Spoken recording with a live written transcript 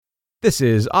This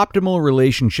is Optimal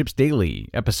Relationships Daily,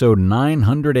 episode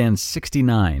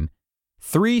 969.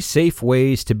 3 Safe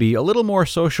Ways to Be a Little More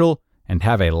Social and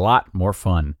Have a Lot More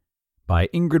Fun by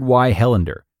Ingrid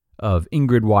Helander of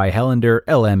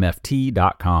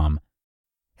ingridyhelanderlmft.com.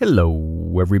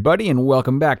 Hello, everybody, and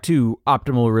welcome back to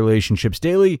Optimal Relationships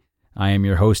Daily. I am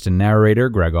your host and narrator,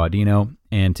 Greg Audino,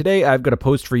 and today I've got a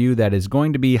post for you that is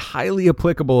going to be highly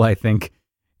applicable, I think.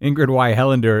 Ingrid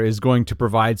Helander is going to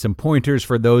provide some pointers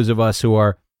for those of us who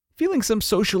are feeling some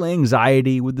social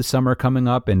anxiety with the summer coming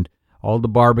up and all the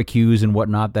barbecues and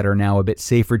whatnot that are now a bit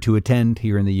safer to attend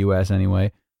here in the U.S.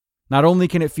 anyway. Not only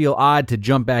can it feel odd to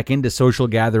jump back into social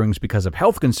gatherings because of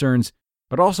health concerns,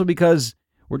 but also because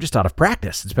we're just out of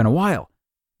practice. It's been a while.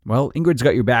 Well, Ingrid's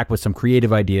got your back with some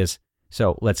creative ideas,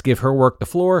 so let's give her work the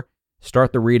floor,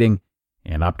 start the reading,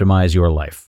 and optimize your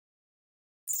life.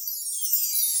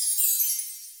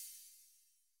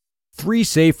 3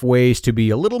 Safe Ways to Be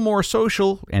a Little More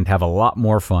Social and Have a Lot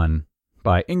More Fun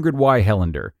by Ingrid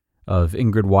Helander of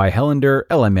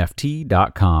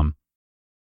ingridyhelanderlmft.com.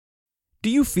 Do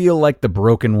you feel like the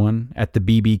broken one at the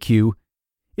BBQ?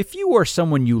 If you or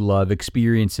someone you love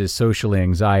experiences social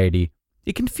anxiety,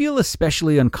 it can feel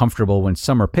especially uncomfortable when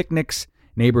summer picnics,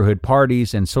 neighborhood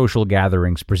parties, and social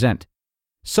gatherings present.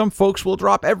 Some folks will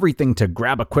drop everything to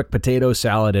grab a quick potato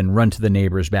salad and run to the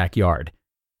neighbor's backyard.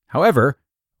 However,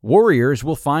 warriors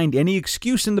will find any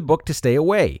excuse in the book to stay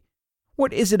away.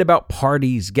 What is it about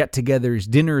parties, get-togethers,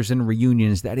 dinners, and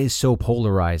reunions that is so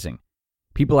polarizing?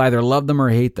 People either love them or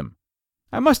hate them.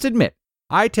 I must admit,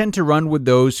 I tend to run with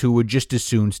those who would just as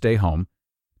soon stay home.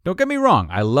 Don't get me wrong,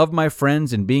 I love my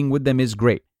friends and being with them is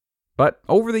great. But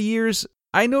over the years,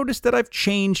 I noticed that I've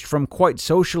changed from quite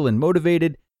social and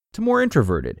motivated to more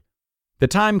introverted. The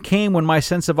time came when my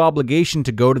sense of obligation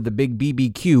to go to the big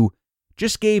BBQ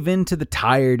just gave in to the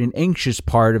tired and anxious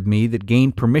part of me that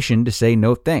gained permission to say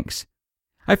no thanks.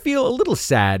 I feel a little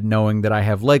sad knowing that I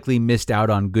have likely missed out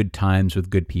on good times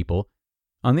with good people.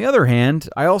 On the other hand,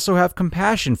 I also have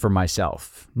compassion for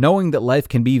myself, knowing that life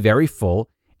can be very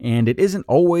full and it isn't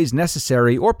always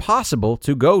necessary or possible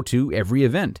to go to every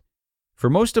event. For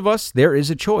most of us, there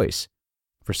is a choice.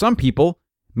 For some people,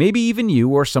 maybe even you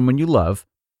or someone you love,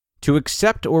 to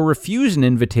accept or refuse an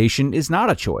invitation is not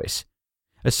a choice.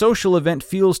 A social event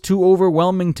feels too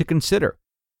overwhelming to consider.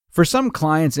 For some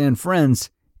clients and friends,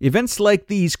 events like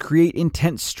these create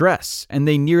intense stress, and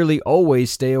they nearly always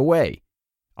stay away.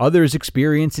 Others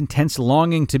experience intense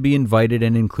longing to be invited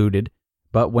and included,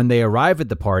 but when they arrive at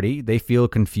the party, they feel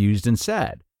confused and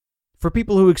sad. For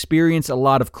people who experience a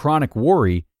lot of chronic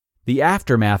worry, the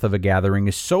aftermath of a gathering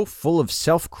is so full of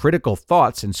self-critical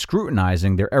thoughts and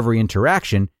scrutinizing their every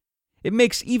interaction, it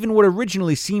makes even what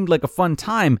originally seemed like a fun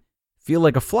time feel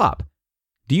like a flop.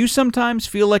 Do you sometimes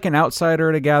feel like an outsider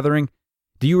at a gathering?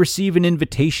 Do you receive an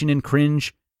invitation and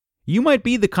cringe? You might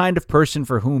be the kind of person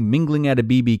for whom mingling at a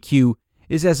BBQ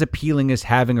is as appealing as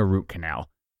having a root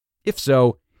canal. If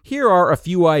so, here are a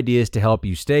few ideas to help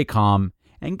you stay calm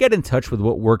and get in touch with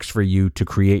what works for you to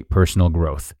create personal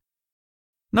growth.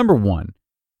 Number 1,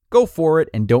 go for it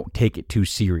and don't take it too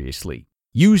seriously.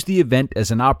 Use the event as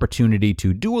an opportunity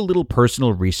to do a little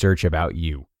personal research about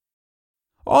you.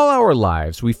 All our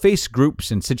lives, we face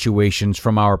groups and situations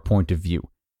from our point of view.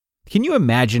 Can you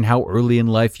imagine how early in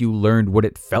life you learned what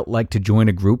it felt like to join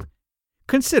a group?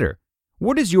 Consider,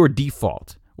 what is your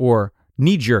default or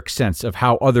knee-jerk sense of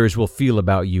how others will feel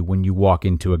about you when you walk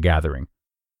into a gathering?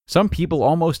 Some people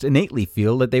almost innately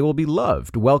feel that they will be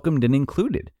loved, welcomed, and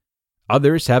included.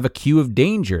 Others have a cue of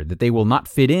danger that they will not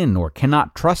fit in or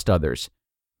cannot trust others.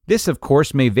 This, of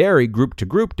course, may vary group to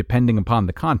group depending upon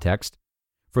the context.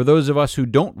 For those of us who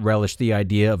don't relish the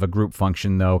idea of a group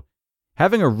function, though,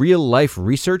 having a real-life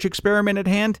research experiment at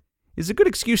hand is a good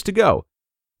excuse to go.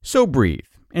 So breathe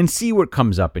and see what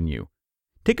comes up in you.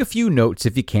 Take a few notes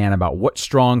if you can about what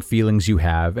strong feelings you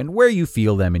have and where you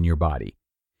feel them in your body.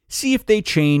 See if they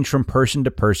change from person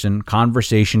to person,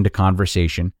 conversation to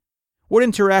conversation. What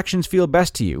interactions feel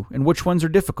best to you and which ones are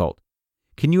difficult?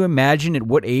 Can you imagine at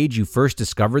what age you first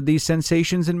discovered these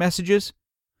sensations and messages?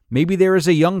 Maybe there is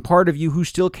a young part of you who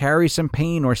still carries some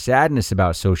pain or sadness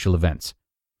about social events.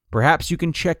 Perhaps you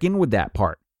can check in with that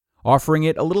part, offering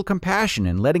it a little compassion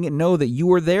and letting it know that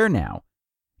you are there now.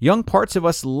 Young parts of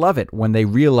us love it when they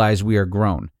realize we are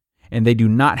grown, and they do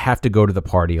not have to go to the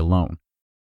party alone.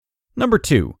 Number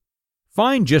 2,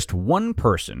 find just one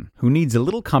person who needs a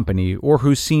little company or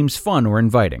who seems fun or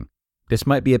inviting. This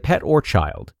might be a pet or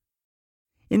child.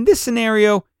 In this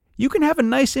scenario, you can have a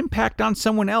nice impact on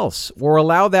someone else or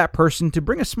allow that person to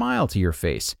bring a smile to your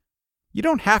face. You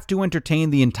don't have to entertain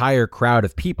the entire crowd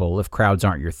of people if crowds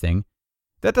aren't your thing.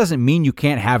 That doesn't mean you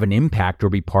can't have an impact or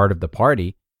be part of the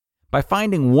party. By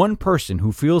finding one person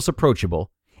who feels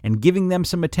approachable and giving them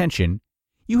some attention,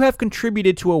 you have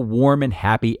contributed to a warm and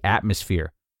happy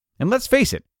atmosphere. And let's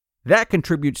face it, that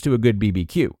contributes to a good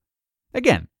BBQ.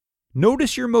 Again,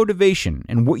 notice your motivation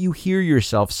and what you hear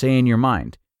yourself say in your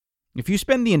mind. If you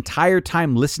spend the entire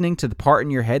time listening to the part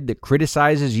in your head that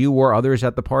criticizes you or others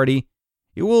at the party,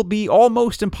 it will be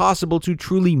almost impossible to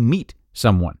truly meet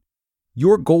someone.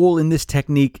 Your goal in this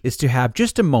technique is to have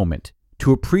just a moment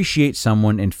to appreciate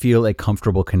someone and feel a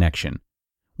comfortable connection.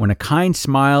 When a kind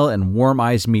smile and warm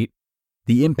eyes meet,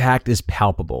 the impact is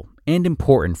palpable and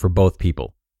important for both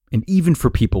people, and even for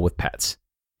people with pets.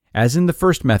 As in the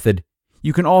first method,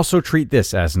 you can also treat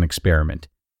this as an experiment.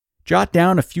 Jot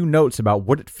down a few notes about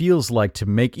what it feels like to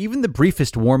make even the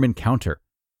briefest warm encounter.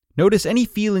 Notice any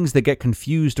feelings that get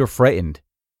confused or frightened.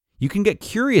 You can get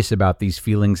curious about these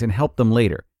feelings and help them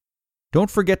later.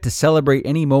 Don't forget to celebrate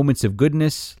any moments of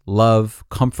goodness, love,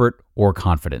 comfort, or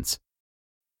confidence.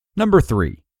 Number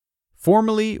 3.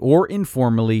 Formally or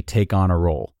informally take on a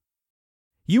role.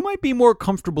 You might be more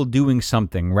comfortable doing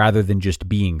something rather than just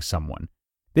being someone.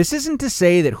 This isn't to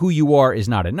say that who you are is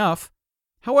not enough.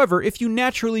 However, if you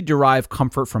naturally derive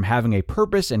comfort from having a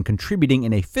purpose and contributing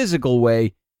in a physical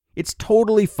way, it's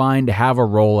totally fine to have a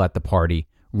role at the party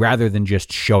rather than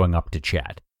just showing up to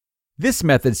chat. This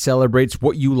method celebrates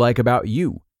what you like about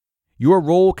you. Your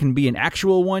role can be an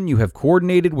actual one you have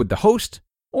coordinated with the host,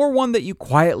 or one that you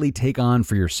quietly take on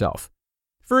for yourself.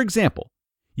 For example,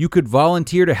 you could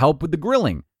volunteer to help with the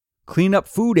grilling, clean up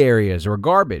food areas or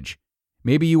garbage.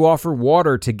 Maybe you offer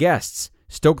water to guests,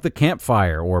 stoke the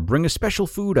campfire, or bring a special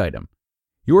food item.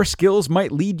 Your skills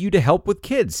might lead you to help with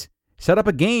kids, set up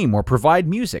a game, or provide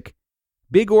music.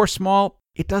 Big or small,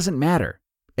 it doesn't matter,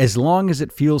 as long as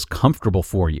it feels comfortable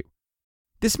for you.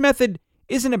 This method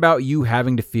isn't about you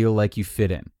having to feel like you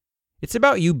fit in. It's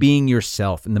about you being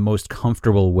yourself in the most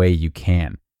comfortable way you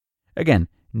can. Again,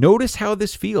 notice how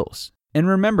this feels, and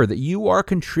remember that you are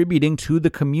contributing to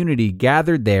the community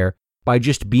gathered there by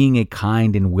just being a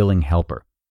kind and willing helper.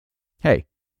 Hey,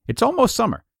 it's almost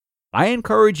summer. I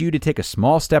encourage you to take a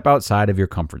small step outside of your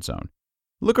comfort zone.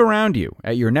 Look around you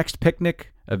at your next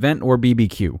picnic, event, or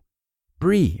BBQ.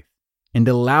 Breathe and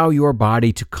allow your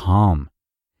body to calm.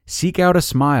 Seek out a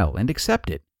smile and accept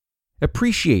it.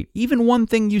 Appreciate even one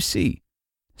thing you see.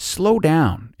 Slow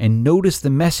down and notice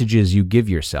the messages you give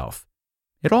yourself.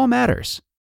 It all matters.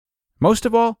 Most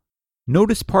of all,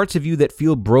 notice parts of you that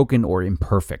feel broken or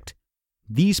imperfect.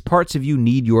 These parts of you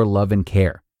need your love and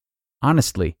care.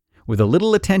 Honestly, with a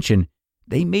little attention,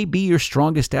 they may be your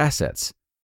strongest assets.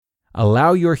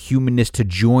 Allow your humanness to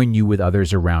join you with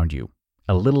others around you,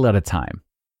 a little at a time.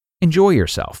 Enjoy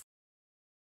yourself.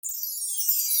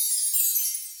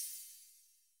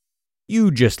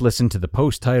 You just listened to the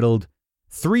post titled,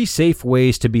 3 Safe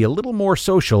Ways to Be a Little More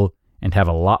Social and Have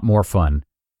a Lot More Fun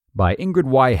by Ingrid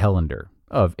Y. Helander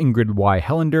of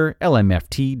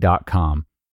ingridyhelander.lmft.com.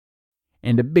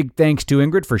 And a big thanks to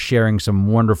Ingrid for sharing some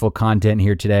wonderful content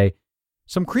here today.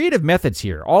 Some creative methods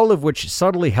here, all of which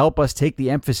subtly help us take the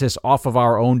emphasis off of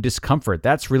our own discomfort.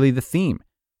 That's really the theme.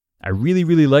 I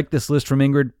really like this list from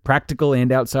Ingrid, practical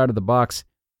and outside of the box.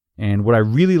 And what I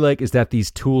really like is that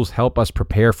these tools help us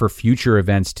prepare for future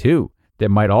events too, that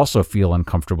might also feel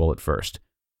uncomfortable at first.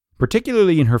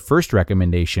 Particularly in her first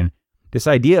recommendation, this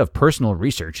idea of personal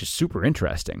research is super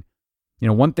interesting.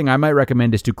 One thing I might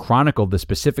recommend is to chronicle the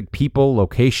specific people,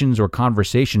 locations, or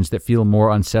conversations that feel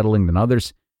more unsettling than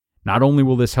others. Not only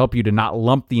will this help you to not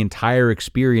lump the entire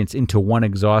experience into one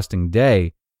exhausting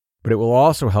day, but it will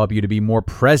also help you to be more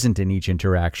present in each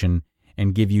interaction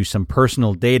and give you some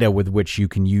personal data with which you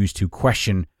can use to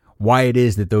question why it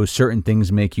is that those certain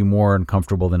things make you more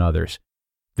uncomfortable than others.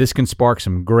 This can spark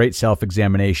some great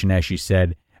self-examination, as she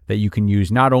said, that you can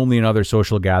use not only in other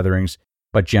social gatherings,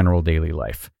 but general daily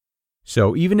life.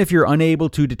 So even if you're unable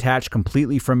to detach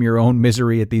completely from your own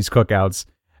misery at these cookouts,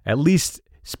 at least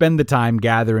spend the time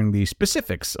gathering the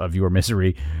specifics of your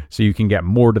misery so you can get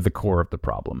more to the core of the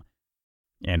problem.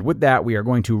 And with that, we are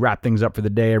going to wrap things up for the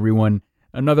day, everyone.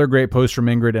 Another great post from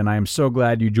Ingrid, and I am so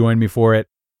glad you joined me for it.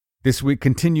 This week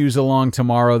continues along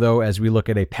tomorrow, though, as we look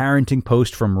at a parenting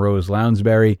post from Rose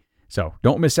Lounsbury. So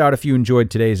don't miss out if you enjoyed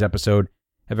today's episode.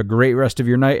 Have a great rest of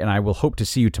your night, and I will hope to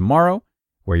see you tomorrow,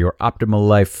 where your optimal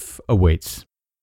life awaits.